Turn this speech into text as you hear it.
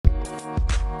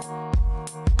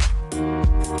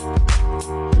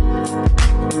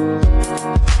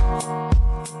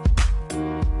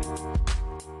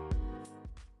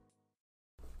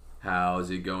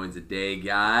it going today,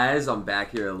 guys? I'm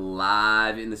back here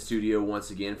live in the studio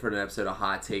once again for an episode of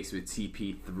Hot Takes with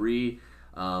TP3.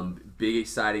 Big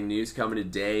exciting news coming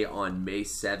today on May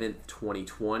 7th,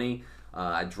 2020.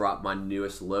 I dropped my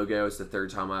newest logo. It's the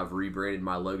third time I've rebranded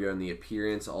my logo and the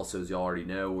appearance. Also, as you already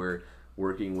know, we're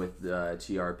working with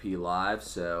TRP Live,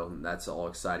 so that's all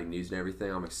exciting news and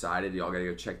everything. I'm excited. Y'all gotta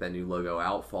go check that new logo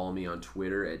out. Follow me on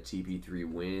Twitter at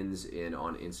TP3Wins and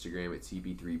on Instagram at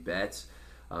TP3Bets.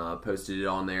 Posted it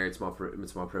on there. It's my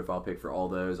profile pic for all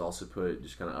those. Also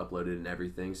just kind of uploaded and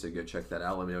everything, so go check that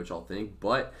out. Let me know what y'all think.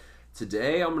 But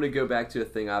today I'm going to go back to a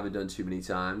thing I haven't done too many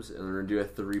times, and we're going to do a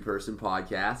 3-person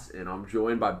podcast, and I'm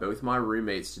joined by both my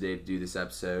roommates today to do this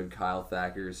episode, Kyle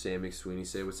Thacker, Sam McSweeney.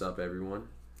 Say what's up, everyone.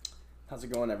 How's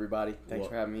it going, everybody? Thanks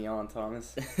for having me on,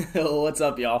 Thomas. What's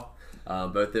up, y'all?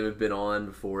 Both of them have been on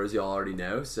before, as y'all already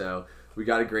know, so we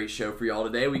got a great show for y'all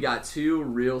today. We got 2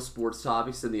 real sports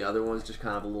topics, and the other one's just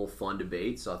kind of a little fun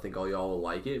debate, so I think all y'all will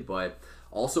like it. But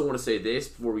also want to say this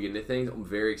before we get into things. I'm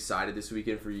very excited this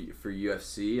weekend for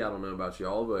UFC. I don't know about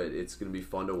y'all, but it's going to be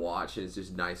fun to watch, and it's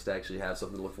just nice to actually have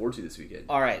something to look forward to this weekend.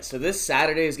 All right, so this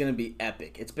Saturday is going to be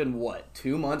epic. It's been,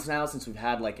 2 months now since we've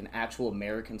had like an actual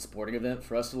American sporting event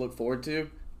for us to look forward to?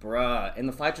 Bruh, and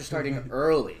the fights are starting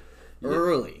early.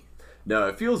 Early. No,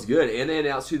 it feels good. And they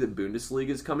announced too that Bundesliga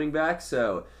is coming back,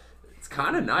 so it's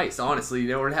kind of nice, honestly. You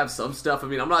know, we're going to have some stuff. I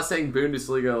mean, I'm not saying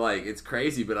Bundesliga, like, it's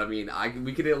crazy, but I mean,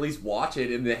 we could at least watch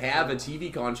it, and they have a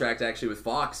TV contract actually with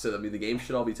Fox, so I mean, the games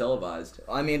should all be televised.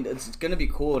 I mean, it's going to be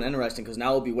cool and interesting because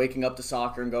now we'll be waking up to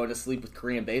soccer and going to sleep with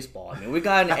Korean baseball. I mean, we've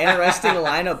got an interesting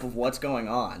lineup of what's going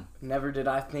on. Never did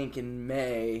I think in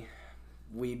May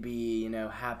we'd be,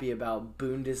 happy about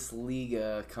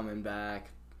Bundesliga coming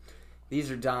back. These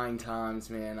are dying times,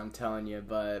 man, I'm telling you,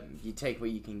 but you take what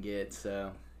you can get,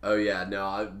 so. Oh, yeah,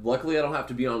 no, luckily I don't have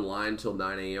to be online until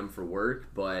 9 a.m. for work,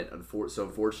 but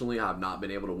unfortunately I've not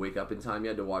been able to wake up in time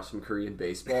yet to watch some Korean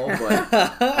baseball, but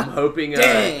I'm hoping,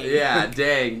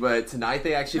 dang, but tonight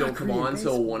they actually don't come Korean on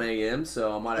baseball. until 1 a.m.,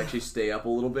 so I might actually stay up a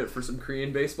little bit for some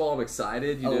Korean baseball. I'm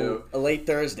excited, A late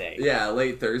Thursday. Yeah,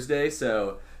 late Thursday,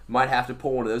 so might have to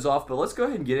pull one of those off, but let's go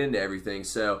ahead and get into everything.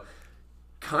 So,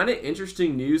 kind of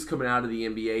interesting news coming out of the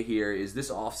NBA here is this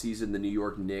offseason the New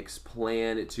York Knicks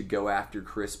plan to go after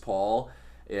Chris Paul.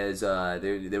 As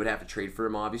they would have to trade for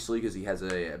him, obviously, because he has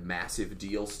a massive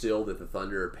deal still that the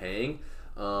Thunder are paying.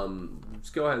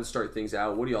 Let's go ahead and start things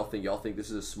out. What do y'all think? Y'all think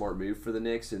this is a smart move for the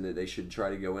Knicks and that they should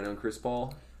try to go in on Chris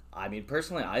Paul? I mean,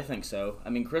 personally, I think so. I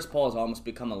mean, Chris Paul has almost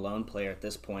become a lone player at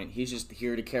this point. He's just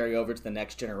here to carry over to the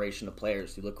next generation of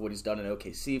players. You look at what he's done in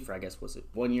OKC for, I guess, was it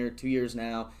 1 year, 2 years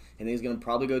now, and he's going to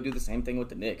probably go do the same thing with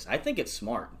the Knicks. I think it's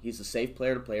smart. He's a safe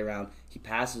player to play around. He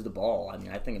passes the ball. I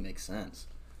mean, I think it makes sense.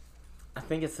 I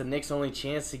think it's the Knicks' only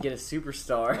chance to get a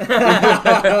superstar.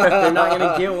 They're not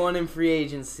going to get one in free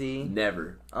agency.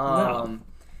 Never. No.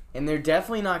 And they're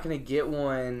definitely not going to get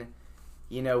one,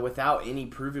 without any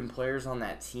proven players on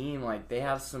that team. Like, they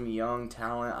have some young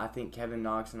talent. I think Kevin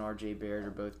Knox and R.J. Barrett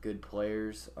are both good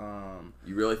players.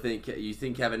 You really think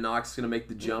Kevin Knox is going to make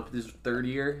the jump this third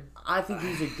year? I think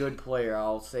he's a good player.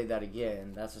 I'll say that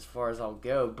again. That's as far as I'll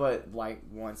go. But,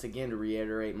 once again, to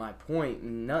reiterate my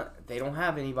point, they don't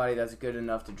have anybody that's good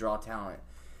enough to draw talent.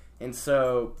 And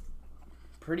so,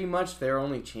 pretty much their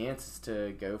only chance is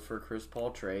to go for Chris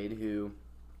Paul trade, who,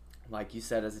 like you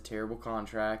said, has a terrible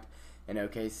contract. And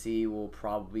OKC will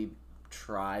probably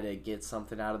try to get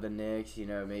something out of the Knicks,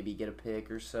 maybe get a pick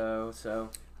or so.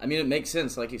 I mean, it makes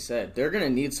sense, like you said. They're going to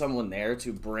need someone there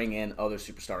to bring in other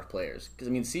superstar players. Because,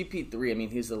 I mean, CP3,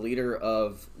 he's the leader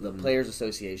of the Players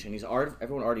Association.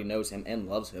 Everyone already knows him and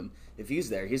loves him. If he's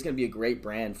there, he's going to be a great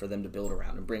brand for them to build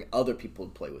around and bring other people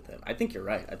to play with him. I think you're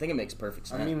right. I think it makes perfect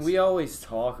sense. I mean, we always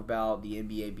talk about the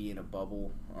NBA being a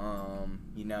bubble.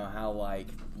 How,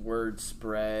 word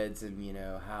spreads and,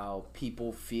 how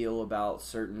people feel about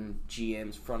certain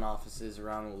GMs, front offices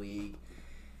around the league.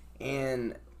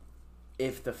 And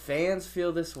if the fans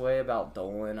feel this way about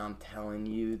Dolan, I'm telling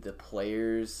you, the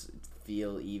players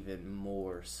feel even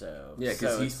more so. Yeah,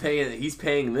 because he's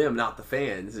paying them, not the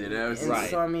fans. Right.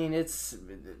 So I mean,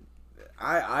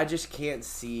 I just can't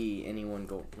see anyone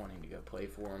wanting to go play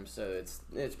for him. So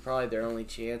it's probably their only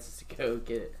chance is to go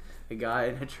get a guy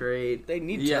in a trade. They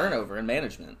need turnover in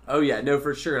management. Oh, yeah, no,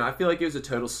 for sure. And I feel like it was a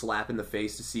total slap in the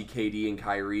face to see KD and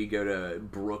Kyrie go to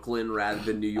Brooklyn rather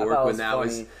than New York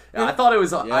I thought it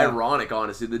was ironic,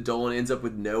 honestly, that Dolan ends up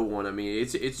with no one. I mean,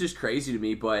 it's just crazy to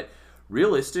me, but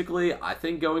realistically, I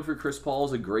think going for Chris Paul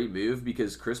is a great move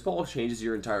because Chris Paul changes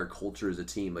your entire culture as a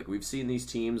team. Like, we've seen these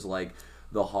teams like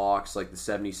the Hawks, like the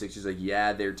 76ers, like,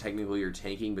 yeah, they're technically are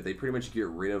tanking, but they pretty much get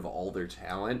rid of all their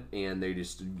talent, and they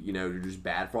just, they're just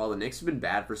bad for all. The Knicks have been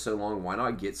bad for so long. Why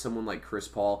not get someone like Chris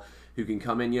Paul who can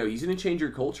come in? He's going to change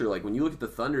your culture. Like, when you look at the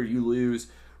Thunder, you lose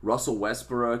Russell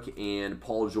Westbrook and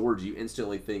Paul George, you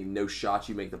instantly think no shot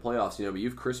you make the playoffs, but you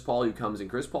have Chris Paul who comes in.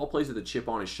 Chris Paul plays with a chip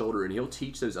on his shoulder, and he'll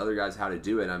teach those other guys how to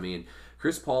do it. I mean,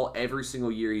 Chris Paul, every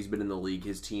single year he's been in the league,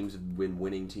 his teams have been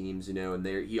winning teams, and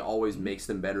he always makes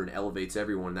them better and elevates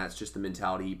everyone. That's just the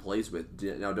mentality he plays with.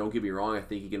 Now, don't get me wrong, I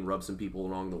think he can rub some people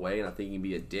along the way, and I think he can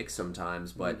be a dick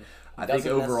sometimes, but I think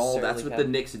overall that's what the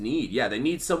Knicks need. Yeah, they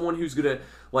need someone who's going to,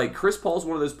 like, Chris Paul's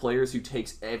one of those players who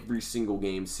takes every single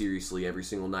game seriously every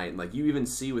single night. And, like, you even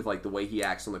see with, like, the way he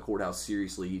acts on the court, how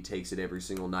seriously he takes it every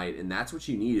single night. And that's what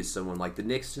you need is someone like the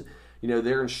Knicks.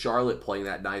 They're in Charlotte playing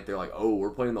that night. They're like, oh,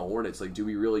 we're playing the Hornets. Like, do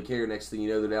we really care? Next thing you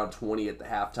know, they're down 20 at the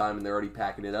halftime, and they're already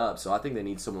packing it up. So I think they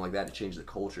need someone like that to change the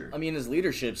culture. I mean, his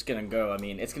leadership's going to go. I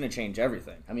mean, it's going to change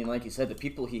everything. I mean, like you said, the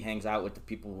people he hangs out with, the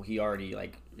people he already,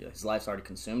 like, his life's already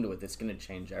consumed with, it's going to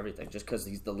change everything just because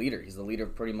he's the leader. He's the leader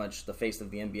of pretty much the face of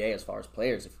the NBA as far as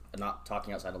players, if not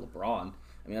talking outside of LeBron.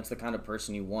 I mean, that's the kind of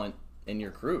person you want in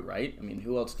your crew, right? I mean,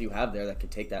 who else do you have there that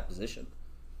could take that position?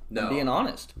 No. I'm being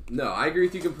honest. No, I agree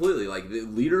with you completely. Like,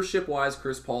 leadership-wise,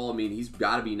 Chris Paul, I mean, he's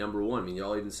got to be number one. I mean,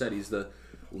 y'all even said he's the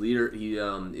leader. He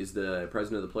is the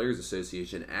president of the Players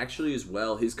Association. Actually, as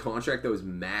well, his contract, though, is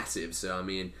massive. So, I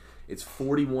mean, it's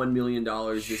 $41 million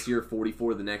this year,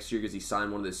 $44 the next year because he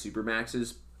signed one of the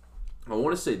Supermaxes. I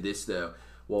want to say this, though,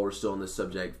 while we're still on this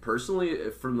subject. Personally,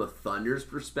 from the Thunder's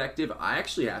perspective, I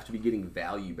actually have to be getting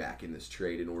value back in this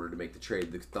trade in order to make the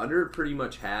trade. The Thunder pretty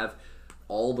much have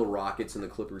all the Rockets and the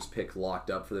Clippers pick locked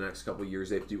up for the next couple of years.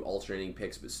 They have to do alternating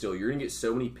picks, but still, you're going to get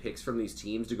so many picks from these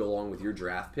teams to go along with your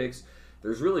draft picks.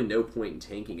 There's really no point in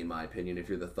tanking, in my opinion, if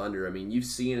you're the Thunder. I mean, you've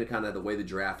seen it kind of the way the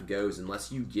draft goes.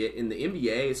 Unless you get in the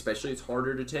NBA, especially, it's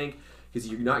harder to tank because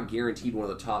you're not guaranteed one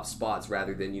of the top spots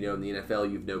rather than, in the NFL,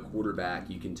 you have no quarterback.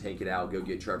 You can tank it out, go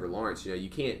get Trevor Lawrence. You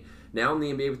can't. Now in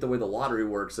the NBA, with the way the lottery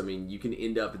works, I mean, you can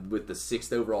end up with the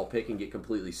 6th overall pick and get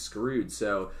completely screwed.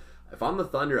 So if I'm the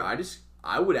Thunder,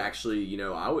 I would actually,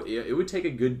 it would take a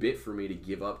good bit for me to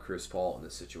give up Chris Paul in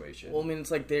this situation. Well, I mean,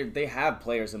 it's like they have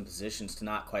players in positions to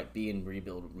not quite be in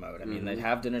rebuild mode. I mean, they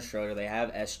have Dennis Schroeder, they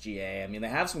have SGA. I mean, they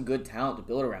have some good talent to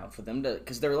build around for them to,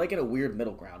 because they're like at a weird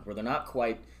middle ground where they're not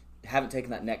quite, haven't taken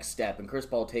that next step, and Chris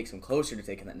Paul takes them closer to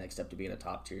taking that next step to being a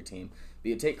top tier team. But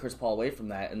you take Chris Paul away from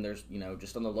that, and there's,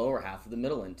 just on the lower half of the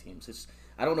middle end teams.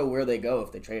 I don't know where they go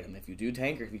if they trade him. If you do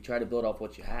tank or if you try to build off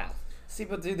what you have. See,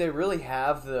 but do they really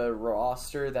have the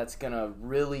roster that's going to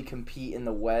really compete in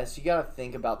the West? You got to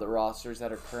think about the rosters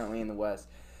that are currently in the West.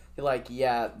 Like,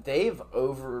 yeah, they've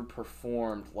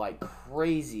overperformed like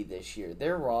crazy this year.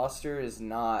 Their roster is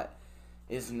not,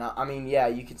 I mean, yeah,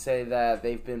 you could say that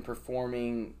they've been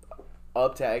performing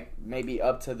up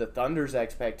to the Thunder's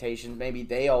expectations. Maybe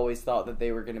they always thought that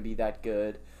they were going to be that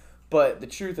good. But the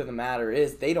truth of the matter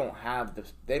is they don't have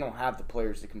the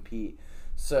players to compete.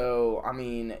 So, I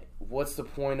mean, what's the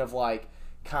point of, like,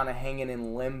 kind of hanging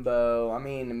in limbo? I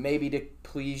mean, maybe to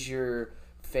please your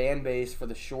fan base for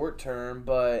the short term,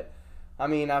 but, I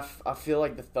mean, I feel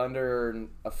like the Thunder are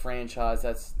a franchise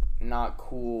that's not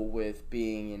cool with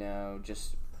being,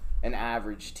 just an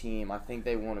average team. I think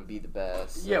they want to be the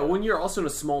best. So. Yeah, when you're also in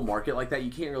a small market like that, you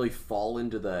can't really fall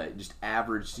into the just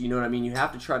average, you know what I mean? You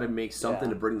have to try to make something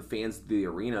to bring the fans to the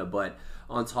arena, but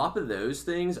on top of those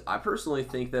things, I personally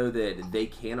think, though, that they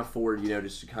can't afford,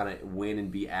 just to kind of win and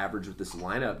be average with this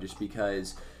lineup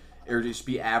or just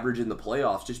be average in the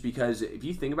playoffs. Just because if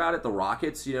you think about it, the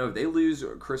Rockets, if they lose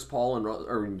Chris Paul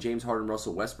or James Harden,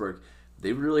 Russell Westbrook,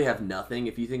 they really have nothing.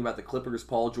 If you think about the Clippers,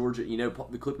 Paul George,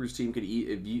 the Clippers team could eat.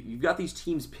 If you've got these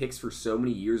teams picks for so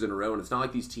many years in a row, and it's not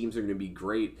like these teams are going to be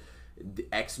great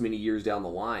X many years down the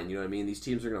line. You know what I mean? These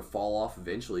teams are going to fall off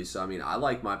eventually. So, I mean, I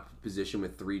like my position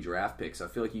with 3 draft picks. I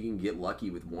feel like you can get lucky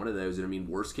with one of those. And, I mean,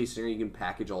 worst case scenario, you can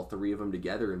package all 3 of them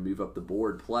together and move up the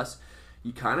board. Plus,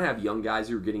 you kind of have young guys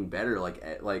who are getting better, like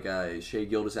Shai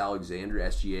Gilgeous-Alexander,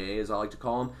 SGA, as I like to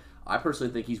call him. I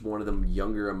personally think he's one of the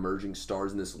younger emerging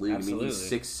stars in this league. Absolutely. I mean,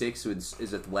 he's 6'6", so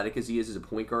as athletic as he is as a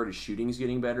point guard, his shooting's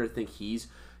getting better. I think he's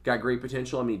got great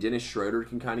potential. I mean, Dennis Schroeder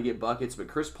can kind of get buckets, but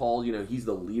Chris Paul, he's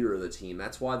the leader of the team.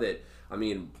 That's why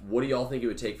what do y'all think it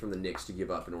would take from the Knicks to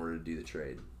give up in order to do the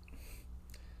trade?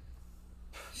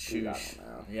 Shoot, I don't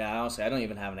know. Yeah, honestly, I don't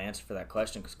even have an answer for that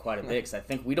question because quite a bit. Because I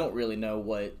think we don't really know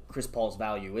what Chris Paul's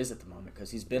value is at the moment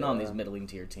because he's been on these middling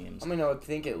tier teams. I mean, I would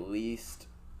think at least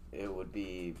it would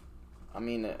be. I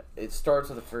mean, it starts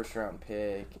with a first round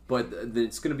pick, but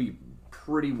it's going to be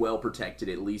pretty well protected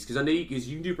at least. Because I know you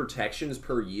can do protections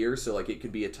per year, so like it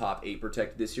could be a top 8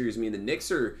 protected this year. I mean, the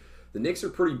Knicks are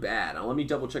pretty bad. Now, let me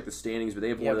double check the standings, but they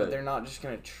have one of the. But they're not just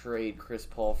gonna trade Chris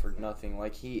Paul for nothing.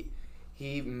 Like he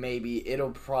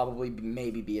it'll probably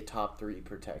maybe be a top 3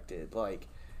 protected. Like,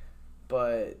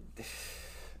 but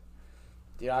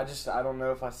dude, I don't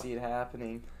know if I see it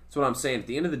happening. That's what I'm saying. At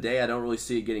the end of the day, I don't really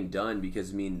see it getting done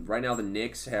because, I mean, right now the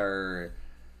Knicks they're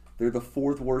the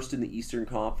 4th worst in the Eastern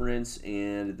Conference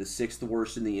and the 6th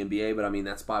worst in the NBA. But I mean,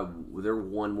 they're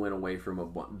one win away from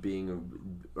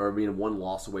one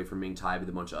loss away from being tied with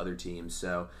a bunch of other teams.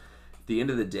 So at the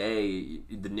end of the day,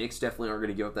 the Knicks definitely aren't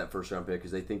going to give up that first round pick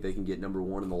because they think they can get number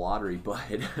 1 in the lottery. But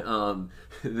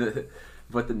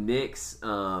the Knicks.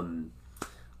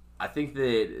 I think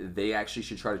that they actually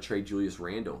should try to trade Julius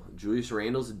Randle. Julius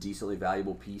Randle's a decently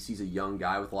valuable piece. He's a young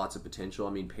guy with lots of potential. I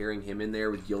mean, pairing him in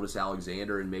there with Gilgeous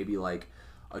Alexander and maybe like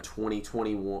a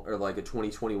 2021 or like a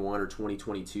 2021 or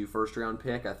 2022 first round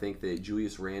pick, I think that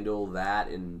Julius Randle, that,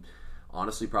 and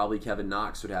honestly probably Kevin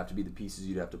Knox would have to be the pieces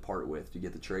you'd have to part with to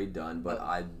get the trade done. But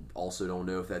I also don't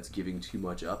know if that's giving too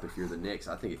much up if you're the Knicks.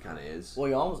 I think it kind of is.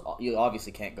 Well, you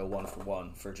obviously can't go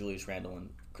 1-for-1 for Julius Randle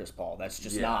and Chris Paul. That's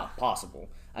just not possible.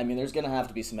 I mean, there's going to have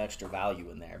to be some extra value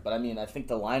in there. But, I mean, I think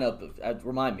the lineup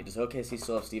remind me, does OKC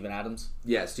still have Steven Adams?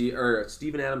 Yeah,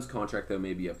 Steven Adams' contract, though,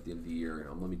 may be up at the end of the year.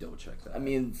 Let me double-check that. I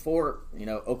mean, for,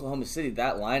 Oklahoma City,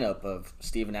 that lineup of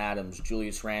Steven Adams,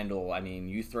 Julius Randle, I mean,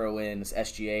 you throw in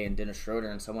SGA and Dennis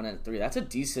Schroeder and someone at 3, that's a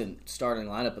decent starting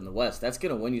lineup in the West. That's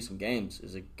going to win you some games.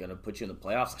 Is it going to put you in the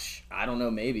playoffs? I don't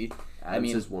know, maybe.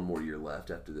 Adams has one more year left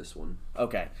after this one.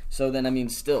 Okay. So then, I mean,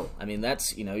 still,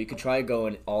 that's, you could try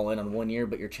going all in on 1 year,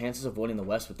 but your chances of winning the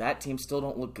West with that team still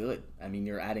don't look good. I mean,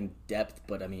 you're adding depth,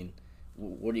 but, I mean,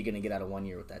 what are you going to get out of 1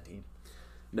 year with that team?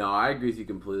 No, I agree with you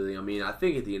completely. I mean, I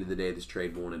think at the end of the day, this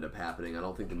trade won't end up happening. I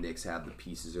don't think the Knicks have the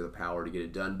pieces or the power to get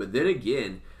it done. But then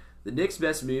again, the Knicks'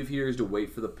 best move here is to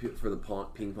wait for the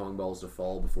ping pong balls to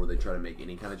fall before they try to make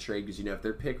any kind of trade. Because, if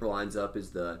their pick lines up as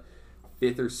the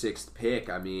 5th or 6th pick,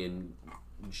 I mean,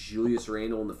 Julius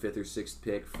Randle and the 5th or 6th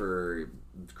pick for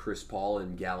Chris Paul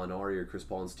and Gallinari or Chris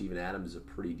Paul and Steven Adams is a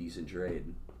pretty decent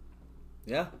trade.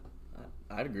 Yeah,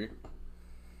 I'd agree.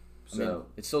 So, I mean,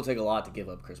 it'd still take a lot to give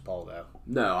up Chris Paul, though.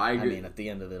 No, I agree. I mean, at the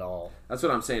end of it all. That's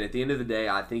what I'm saying. At the end of the day,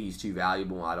 I think he's too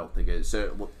valuable. I don't think it is.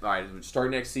 So, all right,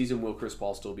 starting next season, will Chris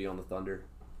Paul still be on the Thunder?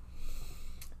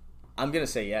 I'm going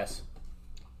to say yes.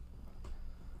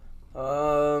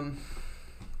 I'm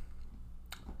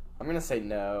going to say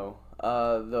no.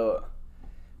 The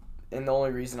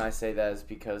only reason I say that is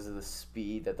because of the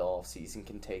speed that the offseason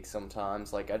can take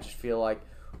sometimes. Like, I just feel like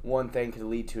one thing could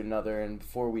lead to another, and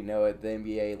before we know it, the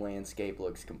NBA landscape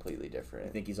looks completely different.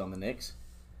 You think he's on the Knicks?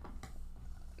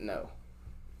 No.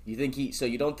 You think so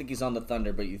you don't think he's on the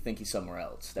Thunder, but you think he's somewhere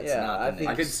else. That's not the Knicks.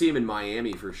 I could see him in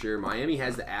Miami for sure. Miami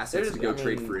has the assets to go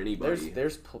trade for anybody.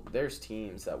 There's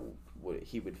teams that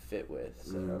he would fit with.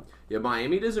 So. Yeah,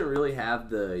 Miami doesn't really have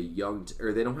the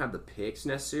or they don't have the picks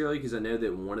necessarily, because I know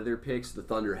that one of their picks, the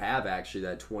Thunder have actually,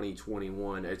 that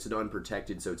 2021. It's an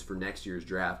unprotected, so it's for next year's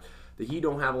draft. The Heat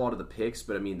don't have a lot of the picks,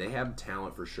 but I mean, they have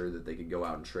talent for sure that they could go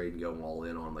out and trade and go all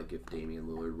in on, like if Damian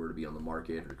Lillard were to be on the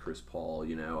market or Chris Paul,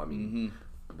 I mean,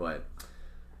 but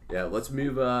yeah, let's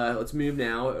move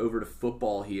now over to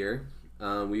football here.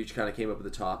 We each kind of came up with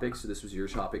a topic, so this was your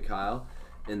topic, Kyle,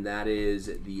 and that is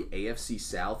the AFC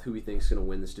South. Who we think is going to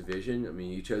win this division? I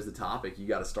mean, you chose the topic. You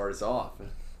got to start us off.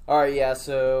 All right, yeah.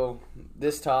 So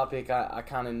this topic, I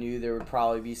kind of knew there would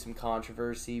probably be some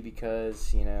controversy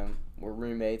because we're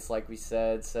roommates, like we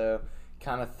said, so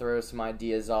kind of throw some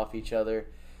ideas off each other.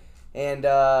 And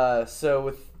so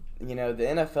with the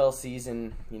NFL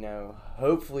season,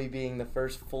 hopefully being the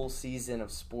first full season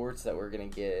of sports that we're gonna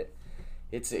get,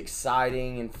 it's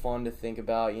exciting and fun to think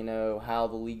about, how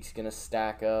the league's gonna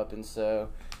stack up. And so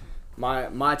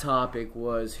my topic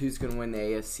was who's gonna win the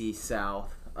AFC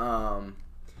South.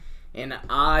 And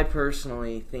I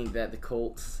personally think that the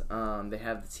Colts, they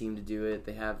have the team to do it.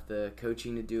 They have the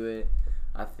coaching to do it.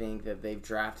 I think that they've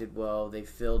drafted well. They've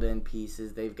filled in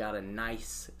pieces. They've got a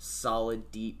nice, solid,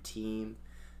 deep team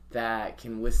that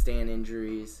can withstand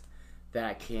injuries,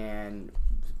 that can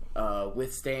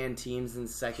withstand teams in the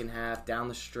second half, down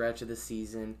the stretch of the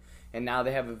season. And now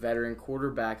they have a veteran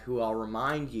quarterback who, I'll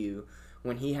remind you,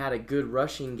 when he had a good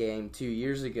rushing game 2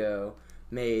 years ago,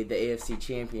 made the AFC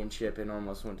Championship and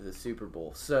almost went to the Super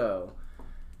Bowl. So,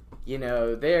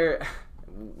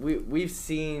 we've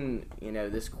seen,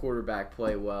 this quarterback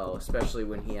play well, especially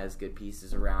when he has good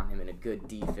pieces around him and a good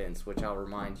defense, which I'll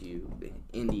remind you,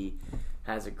 Indy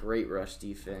has a great rush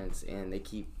defense, and they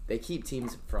keep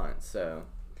teams in front. So,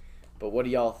 But what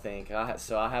do y'all think?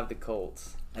 So I have the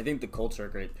Colts. I think the Colts are a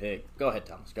great pick. Go ahead,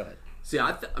 Thomas. Go ahead. See,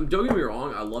 don't get me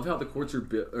wrong. I love how the Colts are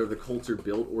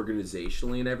built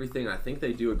organizationally and everything. I think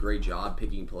they do a great job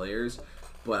picking players,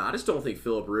 but I just don't think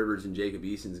Phillip Rivers and Jacob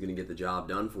Eason is going to get the job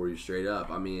done for you straight up.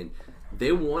 I mean,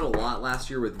 they won a lot last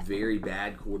year with very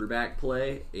bad quarterback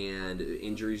play and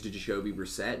injuries to Jacoby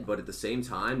Brissett, but at the same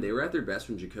time, they were at their best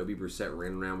when Jacoby Brissett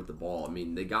ran around with the ball. I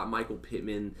mean, they got Michael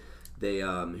Pittman. They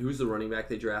who's the running back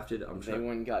they drafted? They went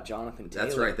and got Jonathan Taylor.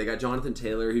 That's right. They got Jonathan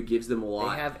Taylor, who gives them a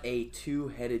lot. They have a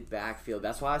two-headed backfield.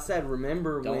 That's why I said,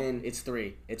 when it's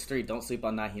three. It's three. Don't sleep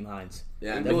on Naheem Hines.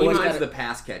 Yeah, Naheem Hines is the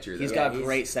pass catcher. He's got a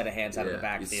great set of hands out of the His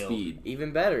backfield. speed.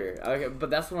 Even better. Okay,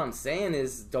 but that's what I'm saying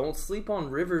is don't sleep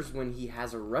on Rivers when he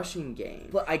has a rushing game.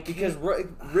 But because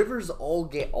Rivers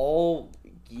all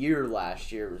year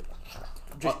last year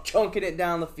just chunking it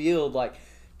down the field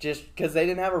just because they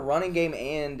didn't have a running game,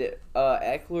 and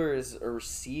Eckler is a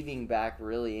receiving back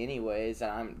really anyways.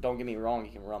 And don't get me wrong,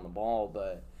 he can run the ball,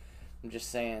 but I'm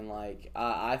just saying,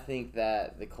 I think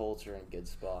that the Colts are in a good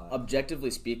spot.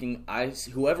 Objectively speaking,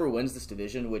 whoever wins this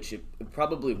division, which it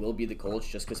probably will be the Colts,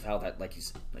 just because of how that, like you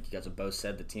guys have both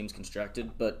said, the team's constructed.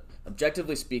 But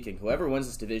objectively speaking, whoever wins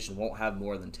this division won't have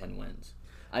more than 10 wins.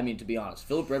 I mean, to be honest,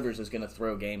 Phillip Rivers is going to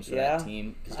throw games for that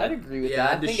team. I'd agree with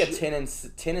that. I think a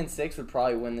 10-6 would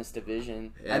probably win this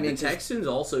division. Yeah, the Texans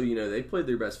also, they played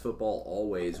their best football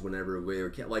always whenever they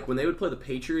were when they would play the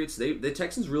Patriots. The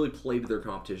Texans really played to their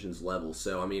competition's level.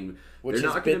 So I mean, which they're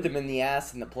has not bit them in the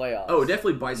ass in the playoffs. Oh, it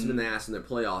definitely bites them in the ass in the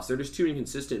playoffs. They're just too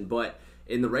inconsistent, but.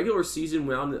 In the regular season,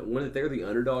 when they're the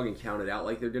underdog and counted out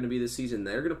like they're going to be this season,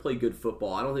 they're going to play good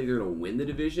football. I don't think they're going to win the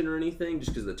division or anything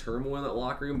just because of the turmoil in that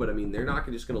locker room, but I mean, they're not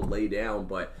just going to lay down.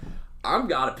 But I've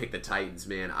got to pick the Titans,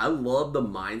 man. I love the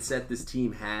mindset this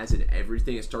team has and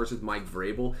everything. It starts with Mike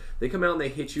Vrabel. They come out and they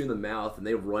hit you in the mouth and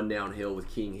they run downhill with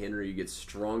King Henry. You get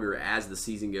stronger as the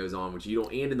season goes on, which you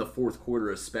don't, and in the fourth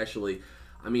quarter especially.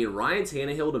 I mean, Ryan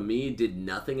Tannehill, to me, did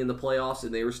nothing in the playoffs,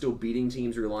 and they were still beating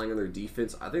teams relying on their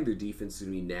defense. I think their defense is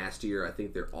going to be nastier. I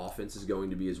think their offense is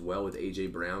going to be as well with A.J.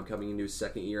 Brown coming into his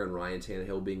second year and Ryan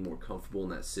Tannehill being more comfortable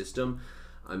in that system.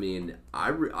 I mean,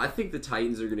 I think the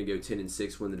Titans are going to go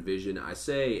 10-6, win the division. I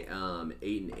say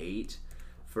 8-8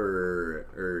 for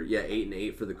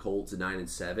 8-8 for the Colts and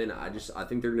 9-7. I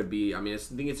think they're going to be. I mean, I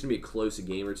think it's going to be close a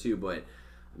game or two, but.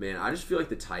 Man, I just feel like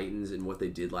the Titans and what they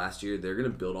did last year, they're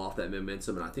going to build off that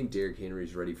momentum, and I think Derrick Henry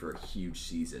is ready for a huge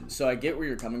season. So I get where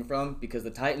you're coming from because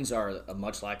the Titans are a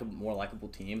much more likable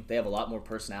team. They have a lot more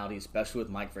personality, especially with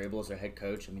Mike Vrabel as their head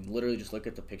coach. I mean, literally just look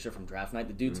at the picture from draft night.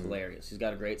 The dude's hilarious. He's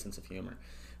got a great sense of humor.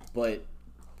 But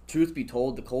truth be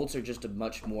told, the Colts are just a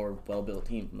much more well-built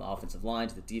team, from the offensive line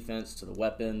to the defense to the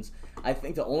weapons. I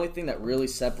think the only thing that really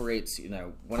separates,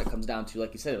 when it comes down to,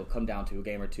 like you said, it'll come down to a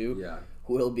game or two. Yeah.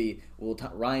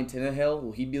 Ryan Tannehill,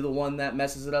 will he be the one that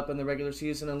messes it up in the regular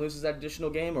season and loses that additional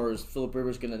game, or is Phillip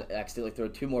Rivers going to accidentally throw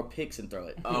 2 more picks and throw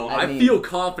it? Oh, I feel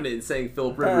confident in saying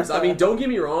Phillip Rivers. I mean, don't get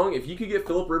me wrong. If you could get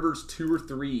Phillip Rivers 2 or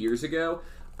 3 years ago,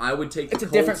 I would take the Colts.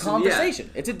 It's a different conversation.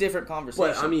 Yeah. It's a different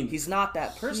conversation. But, I mean, he's not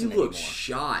that person He looked anymore.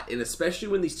 shot, and especially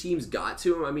when these teams got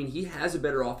to him. I mean, he has a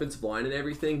better offensive line and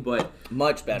everything, but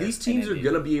much better. These teams are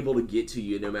going to be able to get to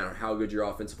you no matter how good your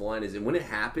offensive line is. And when it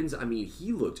happens, I mean,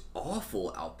 he looked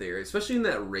awful out there, especially in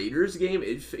that Raiders game,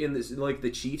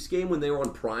 the Chiefs game when they were on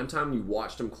primetime. You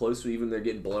watched them closely, even when they're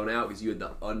getting blown out because you had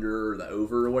the under or the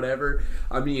over or whatever.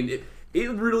 I mean, it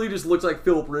really just looked like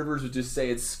Phillip Rivers was just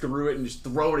saying screw it and just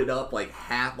throwing it up like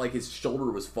his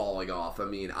shoulder was falling off. I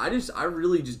mean, I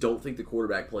really just don't think the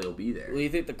quarterback play will be there. Do you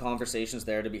think the conversation's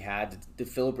there to be had? Did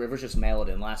Phillip Rivers just mail it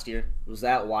in last year? Was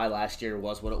that why last year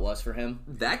was what it was for him?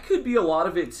 That could be a lot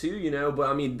of it too, but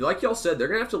I mean, like y'all said, they're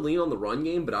going to have to lean on the run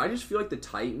game, but I just feel like the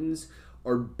Titans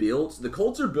are built. The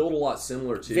Colts are built a lot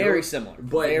similar too. Very similar.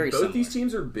 But Very both similar. these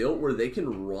teams are built where they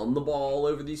can run the ball all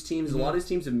over these teams. A lot of these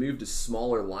teams have moved to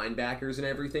smaller linebackers and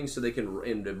everything, so they can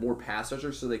and more pass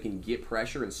rushers, so they can get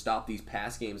pressure and stop these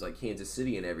pass games like Kansas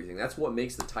City and everything. That's what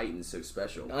makes the Titans so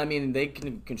special. I mean, they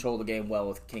can control the game well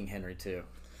with King Henry too.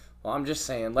 Well, I'm just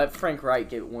saying, let Frank Reich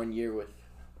get 1 year with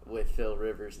Phil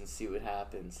Rivers and see what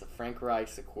happens. So Frank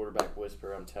Reich's a quarterback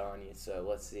whisperer, I'm telling you. So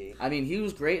let's see. I mean, he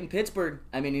was great in Pittsburgh.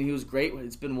 I mean, he was great.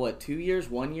 It's been 2 years,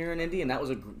 1 year in Indy, and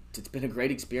it's been a great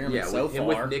experiment so far.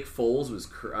 With Nick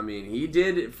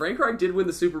Foles Frank Reich did win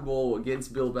the Super Bowl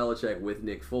against Bill Belichick with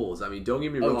Nick Foles. I mean, don't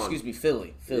get me wrong. Oh, excuse me,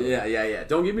 Philly. Yeah.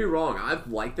 Don't get me wrong. I've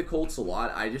liked the Colts a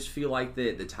lot. I just feel like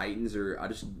the Titans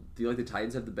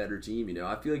have the better team.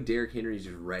 I feel like Derrick Henry's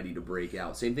just ready to break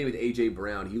out. Same thing with A.J.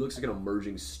 Brown. He looks like an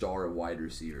emerging star star at wide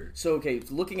receiver. So, okay,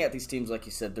 looking at these teams, like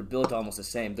you said, they're built almost the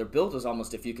same. They're built as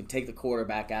almost if you can take the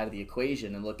quarterback out of the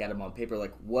equation and look at them on paper,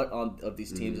 like what of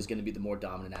these teams is going to be the more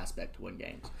dominant aspect to win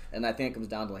games. And I think it comes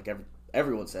down to, like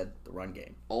everyone said, the run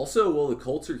game. Also, well, the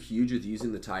Colts are huge with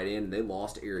using the tight end, and they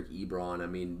lost Eric Ebron. I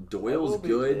mean, Doyle's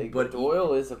good, but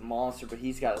Doyle is a monster, but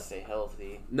he's got to stay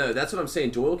healthy. No, that's what I'm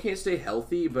saying. Doyle can't stay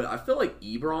healthy, but I feel like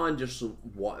Ebron just.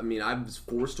 I mean, I was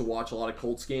forced to watch a lot of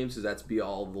Colts games because that's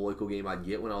all the local game I'd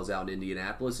get when I was out in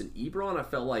Indianapolis. And Ebron, I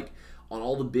felt like on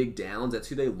all the big downs, that's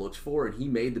who they looked for, and he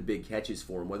made the big catches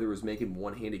for him. Whether it was making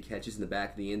one-handed catches in the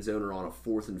back of the end zone or on a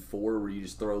 4th and 4 where you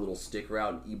just throw a little stick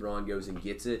route and Ebron goes and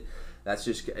gets it.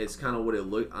 It's kind of what it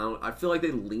looked. I feel like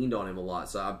they leaned on him a lot,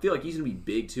 so I feel like he's going to be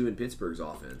big too in Pittsburgh's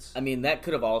offense. I mean, that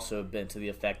could have also been to the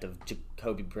effect of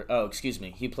Jacoby. Oh, excuse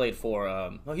me. He played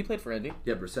for. He played for Indy.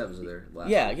 Yeah, Brissett was there last.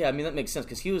 Yeah, week. yeah. I mean, that makes sense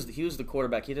because he was the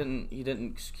quarterback. He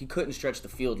couldn't stretch the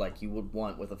field like you would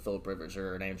want with a Phillip Rivers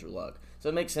or an Andrew Luck. So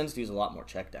it makes sense to use a lot more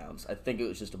checkdowns. I think it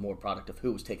was just a more product of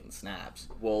who was taking the snaps.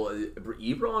 Well,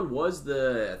 Ebron was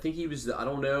I think he was I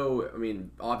don't know. I mean,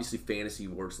 obviously fantasy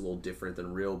works a little different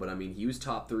than real, but I mean, he was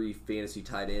top 3 fantasy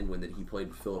tight end when he played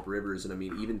with Phillip Rivers, and I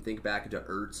mean, even think back to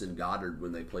Ertz and Goddard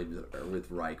when they played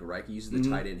with Reich. Reich uses the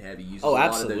tight end heavy, uses a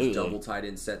lot of those double tight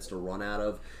end sets to run out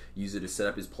of, use it to set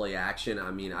up his play action.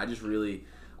 I mean, I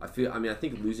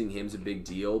think losing him's a big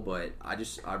deal, but I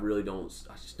just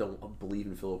don't believe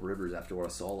in Phillip Rivers after what I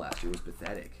saw last year. It was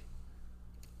pathetic.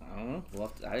 I don't know.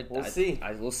 We'll see.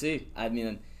 We'll see. I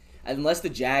mean, unless the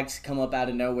Jags come up out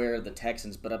of nowhere, or the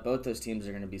Texans, but both those teams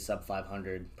are going to be sub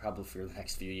 500 probably for the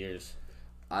next few years.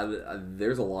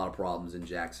 There's a lot of problems in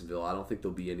Jacksonville. I don't think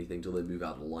there'll be anything until they move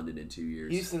out to London in 2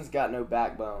 years. Houston's got no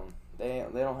backbone. They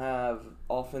don't have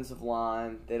offensive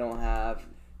line. They don't have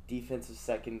defensive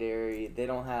secondary. They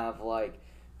don't have like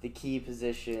the key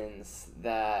positions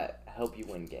that help you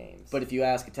win games. But if you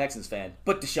ask a Texans fan,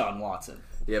 Deshaun Watson.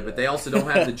 Yeah, but they also don't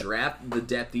have the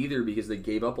depth either because they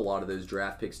gave up a lot of those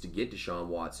draft picks to get Deshaun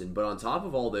Watson. But on top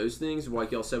of all those things,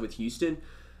 like y'all said with Houston,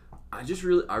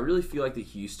 I really feel like the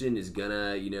Houston is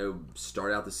gonna,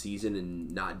 start out the season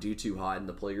and not do too hot, and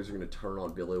the players are gonna turn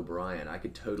on Bill O'Brien. I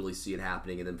could totally see it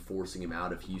happening, and then forcing him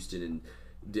out of Houston. And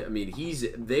I mean,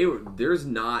 there's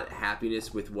not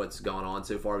happiness with what's gone on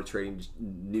so far with trading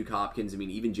Nuke Hopkins. I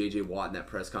mean, even J.J. Watt in that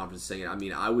press conference saying it. I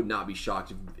mean, I would not be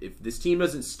shocked if this team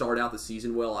doesn't start out the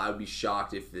season well. I would be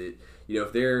shocked if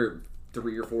they're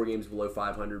 3 or 4 games below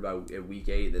 500 by week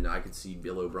 8, then I could see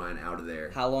Bill O'Brien out of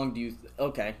there. How long do you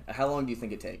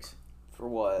think it takes? For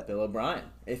what? Bill O'Brien.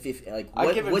 What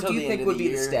do you think would be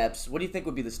the steps? What do you think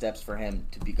would be the steps for him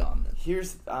to be gone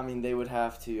then? They would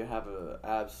have to have an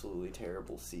absolutely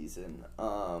terrible season.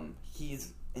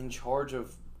 He's in charge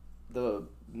of the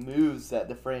moves that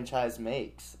the franchise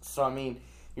makes. So, I mean,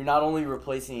 you're not only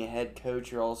replacing a head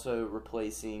coach, you're also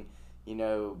replacing, I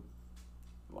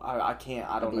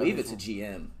believe it's a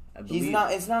GM.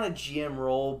 It's not a GM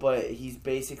role, but he's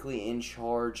basically in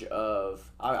charge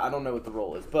of, I don't know what the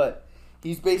role is, but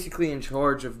he's basically in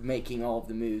charge of making all of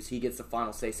the moves. He gets the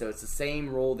final say. So it's the same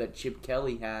role that Chip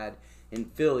Kelly had in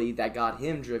Philly that got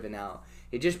him driven out.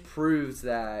 It just proves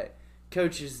that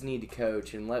coaches need to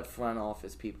coach and let front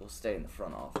office people stay in the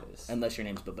front office. Unless your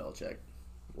name's Bill Belichick.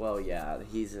 Well, yeah,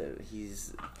 he's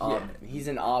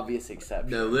an obvious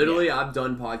exception. No, literally, I've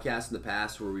done podcasts in the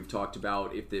past where we've talked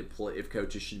about if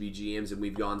coaches should be GMs, and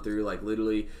we've gone through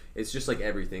literally, it's just like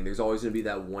everything. There's always going to be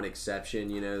that one exception,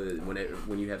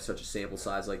 when you have such a sample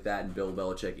size like that, and Bill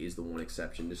Belichick is the one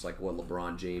exception, just like what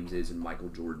LeBron James is and Michael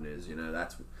Jordan is.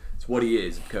 That's what he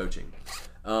is, coaching.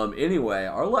 Anyway,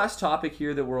 our last topic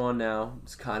here that we're on now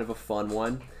is kind of a fun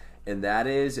one. And that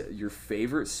is your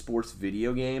favorite sports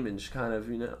video game, and just kind of,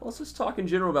 let's just talk in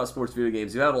general about sports video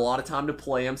games. You've had a lot of time to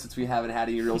play them since we haven't had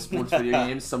any real sports video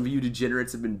games. Some of you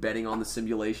degenerates have been betting on the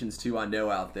simulations too, I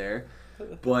know, out there.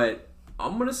 But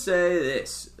I'm going to say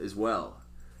this as well.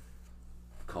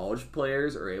 College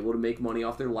players are able to make money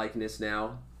off their likeness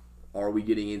now. Are we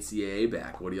getting NCAA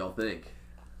back? What do y'all think?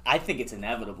 I think it's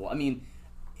inevitable. I mean,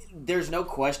 there's no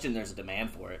question there's a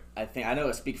demand for it. I know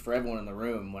I speak for everyone in the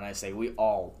room when I say we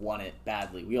all want it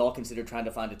badly. We all consider trying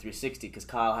to find a 360 because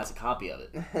Kyle has a copy of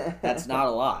it. That's not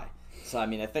a lie. So, I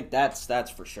mean, I think that's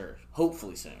for sure.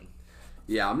 Hopefully soon.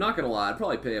 Yeah, I'm not going to lie. I'd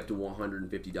probably pay up to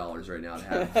 $150 right now to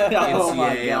have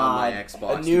NCAA on my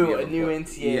Xbox. A new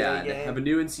NCAA game? Yeah, have a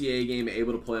new NCAA game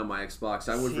able to play on my Xbox.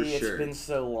 I would for sure. It's been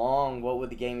so long. What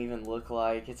would the game even look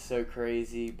like? It's so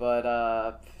crazy.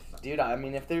 But, dude, I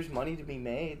mean, if there's money to be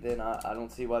made, then I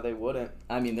don't see why they wouldn't.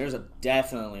 I mean, there's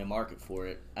definitely a market for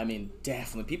it. I mean,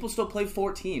 definitely. People still play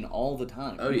 14 all the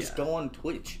time. Oh, yeah. Just go on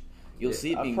Twitch. You'll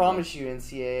see it I being promise you,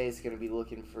 NCAA is going to be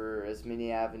looking for as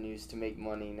many avenues to make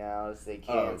money now as they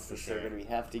can. Oh, so for they're sure. going to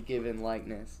have to give in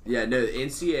likeness. Yeah, no,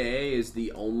 NCAA is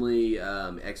the only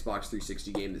Xbox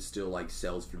 360 game that still like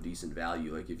sells for decent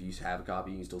value. Like if you have a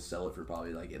copy, you can still sell it for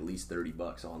probably like at least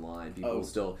 $30 online. People will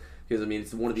still, because I mean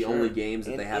it's one of the only games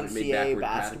that they haven't made NCAA backward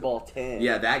Basketball 10.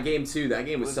 Yeah, that game too. That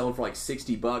game was selling for like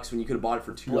 $60 when you could have bought it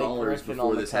for $2 Griffin before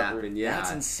on the this cover. happened. Yeah,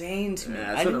 That's insane to me.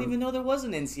 Yeah, I didn't even know there was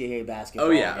an NCAA basketball. Oh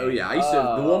yeah. I used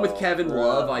to the one with Oh, Kevin bro.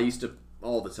 Love. I used to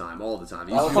all the time. I used to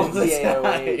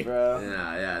NCAA, bro.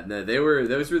 Yeah. No,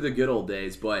 those were the good old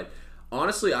days. But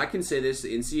honestly, I can say this: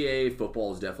 NCAA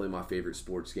football is definitely my favorite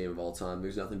sports game of all time.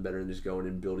 There's nothing better than just going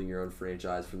and building your own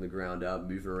franchise from the ground up,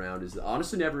 moving around. Is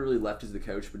honestly never really left as the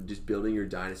coach, but just building your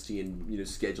dynasty and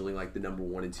scheduling like the number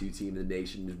 1 and 2 team in the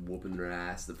nation, just whooping their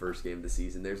ass the first game of the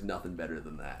season. There's nothing better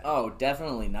than that. Oh,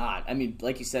 definitely not. I mean,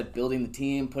 like you said, building the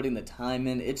team, putting the time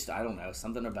in. It's, I don't know,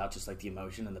 something about just like the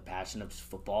emotion and the passion of just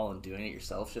football and doing it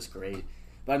yourself is just great.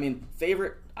 But I mean,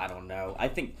 favorite, I don't know. I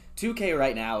think 2K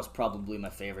right now is probably my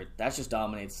favorite. That just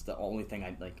dominates the only thing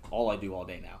I like, all I do all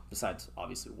day now, besides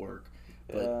obviously work.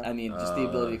 But Yeah. I mean, just the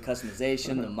ability of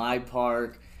customization, the My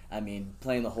Park, I mean,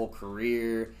 playing the whole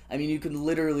career. I mean, you can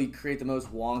literally create the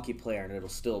most wonky player and it'll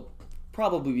still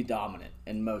probably be dominant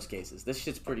in most cases. This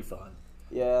shit's pretty fun.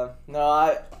 Yeah. No,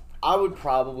 I would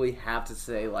probably have to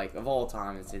say, like, of all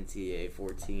time, it's NCAA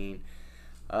 14.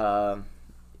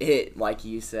 It, like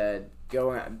you said,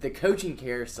 the coaching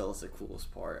carousel is the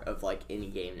coolest part of, like, any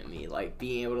game to me. Like,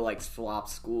 being able to, like, swap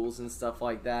schools and stuff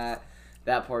like that.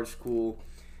 That part's cool.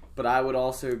 But I would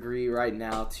also agree right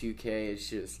now, 2K is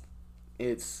just,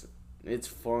 it's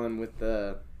fun with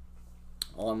the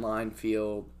online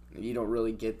feel. You don't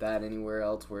really get that anywhere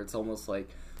else, where it's almost like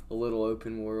a little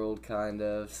open world kind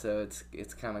of. So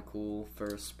it's kind of cool for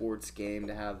a sports game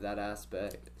to have that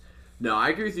aspect. No, I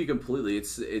agree with you completely.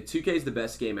 2K is the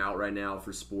best game out right now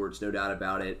for sports, no doubt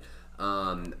about it.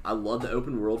 I love the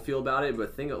open world feel about it,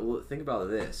 but think about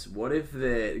this. What if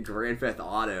the Grand Theft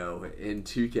Auto in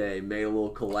 2K made a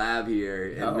little collab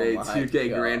here and made 2K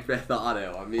God. Grand Theft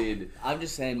Auto? I mean, I'm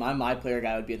just saying, my player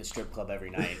guy would be in the strip club every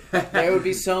night. There would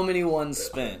be so many ones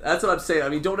spent. that's what I'm saying. I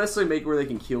mean, don't necessarily make it where they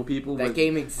can kill people. That but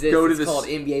game exists. go to It's this- called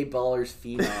NBA Ballers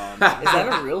Phenom. Is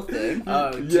that a real thing?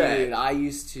 Oh, dude, Yeah. I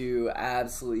used to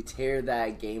absolutely tear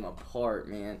that game apart,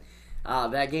 man.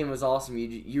 That game was awesome.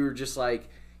 You were just like,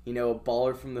 a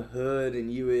baller from the hood,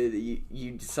 and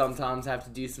you'd sometimes have to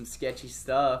do some sketchy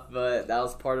stuff, but that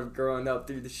was part of growing up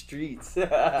through the streets.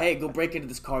 Hey, go break into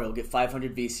this car. You'll get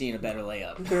 500 VC and a better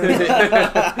layup.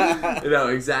 No,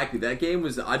 exactly. That game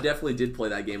was. I definitely did play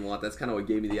that game a lot. That's kind of what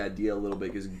gave me the idea a little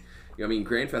bit because, I mean,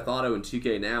 Grand Theft Auto and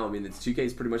 2K now. I mean, 2K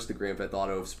is pretty much the Grand Theft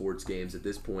Auto of sports games at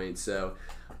this point. So,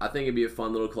 I think it'd be a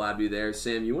fun little collab to do there.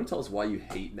 Sam, you want to tell us why you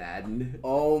hate Madden?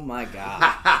 Oh my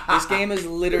god. This game has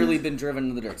literally been driven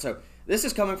into the dirt. So this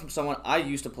is coming from someone I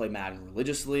used to play Madden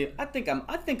religiously. I think I'm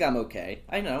okay.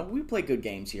 I know we play good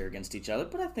games here against each other,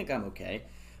 but I think I'm okay.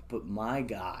 But my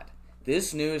god,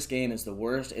 this newest game is the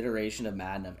worst iteration of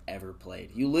Madden I've ever played.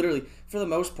 You literally, for the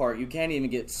most part, you can't even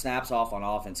get snaps off on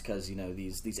offense because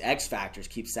these X factors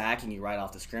keep sacking you right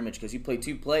off the scrimmage because you play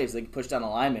 2 plays, they can push down a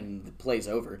lineman and the play's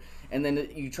over. And then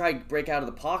you try to break out of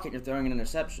the pocket and you're throwing an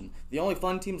interception. The only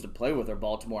fun teams to play with are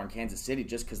Baltimore and Kansas City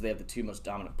just because they have the 2 most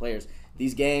dominant players.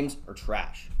 These games are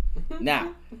trash.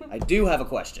 Now, I do have a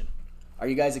question. Are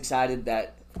you guys excited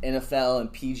that NFL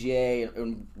and PGA,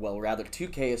 and well, rather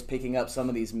 2K is picking up some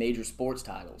of these major sports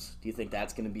titles? Do you think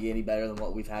that's going to be any better than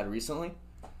what we've had recently?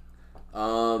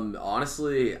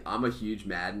 Honestly, I'm a huge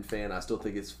Madden fan. I still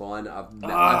think it's fun. I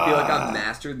feel like I've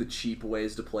mastered the cheap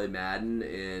ways to play Madden,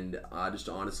 and I just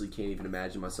honestly can't even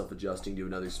imagine myself adjusting to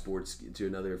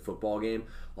another football game.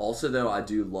 Also, though, I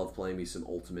do love playing me some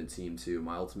Ultimate Team too.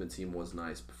 My Ultimate Team was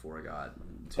nice before I got.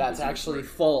 That's actually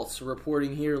false.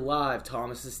 Reporting here live,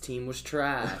 Thomas's team was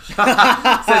trash.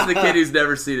 Says the kid who's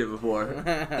never seen it before. No,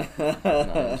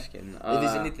 I'm just kidding. If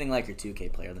he's anything like your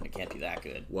 2K player, then it can't be that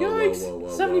good. Whoa,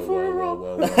 74 in a row.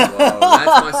 whoa.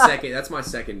 That's my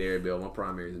secondary build. My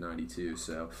primary is 92.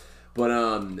 So, but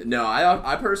no,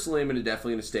 I personally am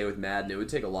definitely gonna stay with Madden. It would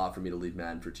take a lot for me to leave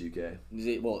Madden for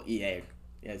 2K. Well, EA.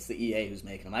 Yeah, it's the EA who's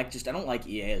making them. I don't like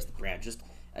EA as the brand. Just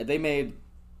they made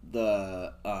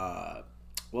the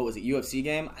what was it, UFC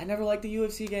game? I never liked the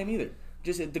UFC game either.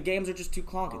 Just the games are just too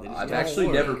clunky. I've actually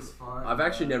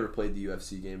never played the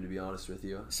UFC game, to be honest with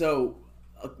you. So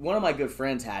one of my good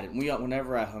friends had it, and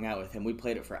whenever I hung out with him, we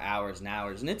played it for hours and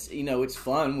hours. And it's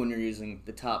fun when you're using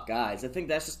the top guys. I think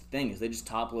that's just the thing, is they just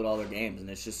top load all their games, and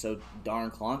it's just so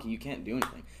darn clunky you can't do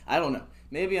anything. I don't know.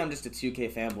 Maybe I'm just a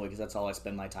 2K fanboy because that's all I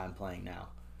spend my time playing now.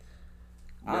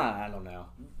 I don't know.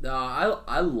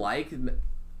 I like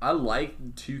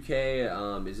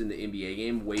 2K is in the NBA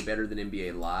game way better than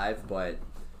NBA Live, but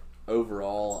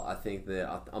overall, I think that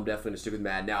I'm definitely going to stick with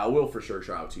Madden. Now, I will for sure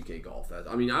try out 2K Golf.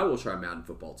 I mean, I will try Madden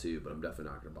Football too, but I'm definitely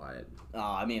not going to buy it.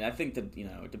 I mean, I think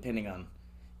that, depending on,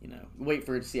 wait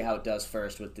for it to see how it does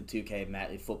first with the 2K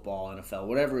Madden Football, NFL,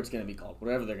 whatever it's going to be called,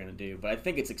 whatever they're going to do. But I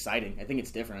think it's exciting. I think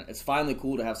it's different. It's finally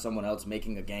cool to have someone else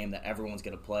making a game that everyone's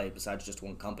going to play besides just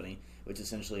one company, which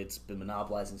essentially it's been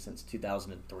monopolizing since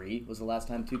 2003 was the last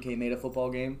time 2K made a football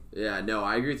game. Yeah, no,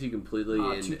 I agree with you completely.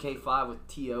 2K5 with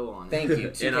TO on it. Thank you,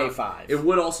 2K5. It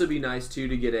would also be nice too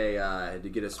to get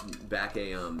us back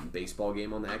a baseball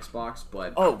game on the Xbox,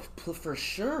 but for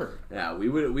sure. Yeah, we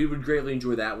would greatly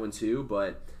enjoy that one too,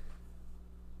 but.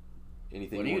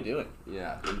 Anything? What are you doing?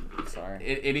 Yeah,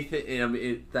 Sorry.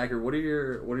 Anything? Thacker, what are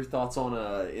your thoughts on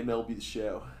MLB The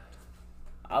Show?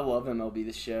 I love MLB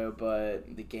The Show,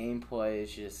 but the gameplay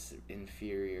is just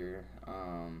inferior.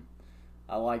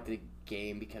 I like the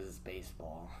game because it's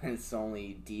baseball. It's the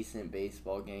only decent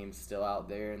baseball game still out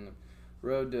there, and the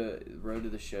road to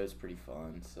the show is pretty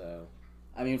fun. So,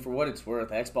 I mean, for what it's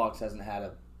worth, Xbox hasn't had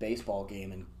a baseball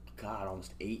game in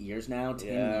almost 8 years now,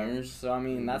 10 years. So, I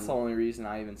mean, that's the only reason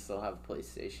I even still have a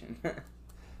PlayStation.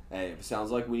 Hey, it sounds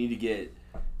like we need to get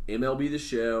MLB The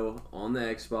Show on the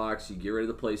Xbox. You get rid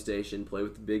of the PlayStation, play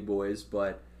with the big boys,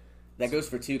 but... That goes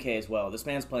for 2K as well. This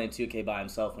man's playing 2K by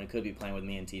himself when he could be playing with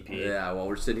me and TP. Yeah, well,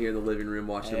 we're sitting here in the living room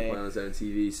watching him play on his own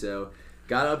TV, so...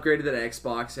 Got upgraded that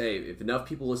Xbox. Hey, if enough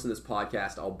people listen to this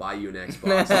podcast, I'll buy you an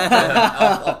Xbox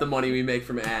off the money we make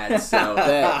from ads. So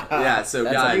yeah, so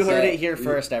guys, you heard it here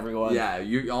first, everyone. Yeah,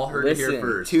 you all heard it here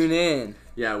first. Tune in.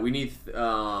 Yeah, we need.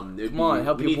 Come on,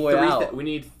 help your boy out. We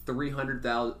need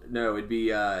 300,000. No, it'd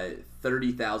be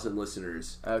 30,000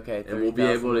 listeners. Okay, 30,000 and we'll be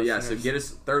able to. listeners. Yeah, so get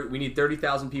us. We need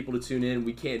 30,000 people to tune in.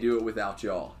 We can't do it without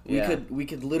y'all. We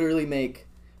could literally make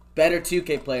better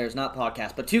 2K players, not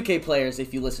podcasts, but 2K players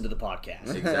if you listen to the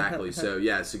podcast. Exactly. So,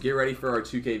 yeah, so get ready for our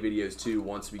 2K videos, too,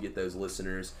 once we get those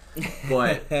listeners.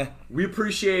 But we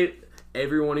appreciate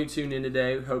everyone who tuned in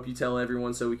today. Hope you tell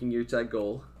everyone so we can get to that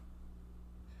goal.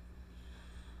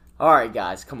 All right,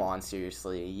 guys, come on,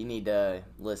 seriously. You need to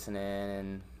listen in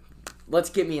and let's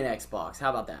get me an Xbox. How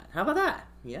about that?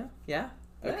 Yeah?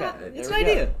 Okay. It's an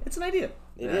idea. It's an idea.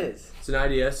 It is. It's an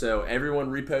idea. So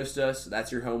everyone repost us.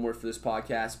 That's your homework for this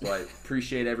podcast. But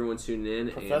appreciate everyone tuning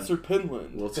in. Professor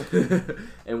Penland.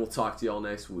 We'll talk to y'all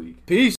next week. Peace.